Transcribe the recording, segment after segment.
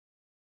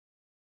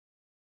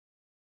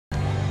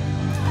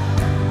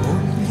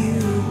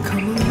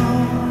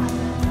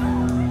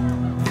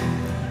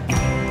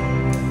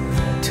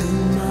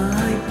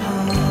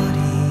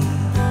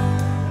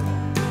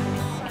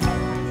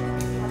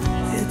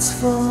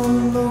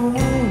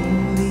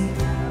lonely,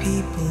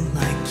 people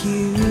like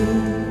you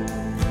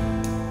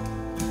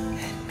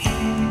and me.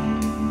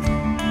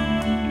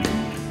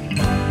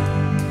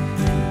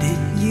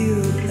 Did you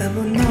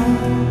ever know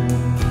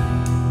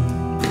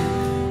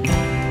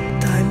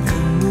time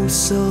can move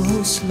so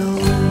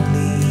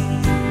slowly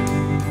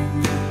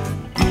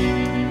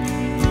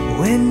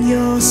when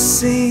you're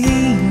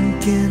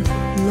sinking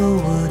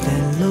lower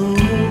than low?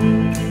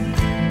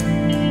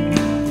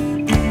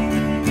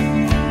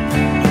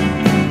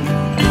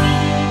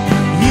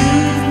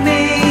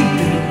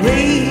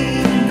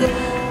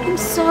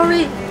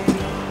 Sorry. I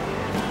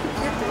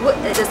have to work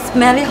at the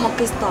smelly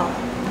hawker store.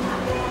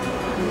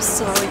 I'm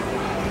sorry.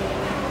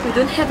 We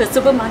don't have a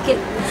supermarket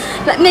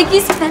like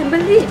Maggie's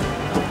family.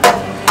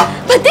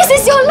 But this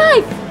is your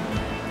life.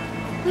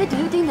 Where do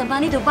you think the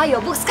money to buy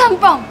your books come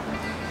from?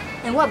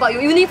 And what about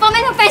your uniform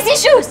and your fancy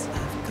shoes?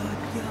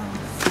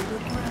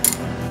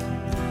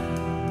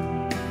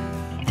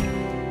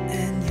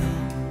 And your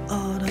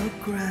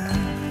autograph,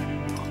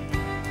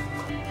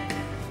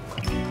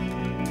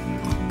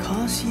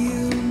 'cause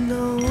you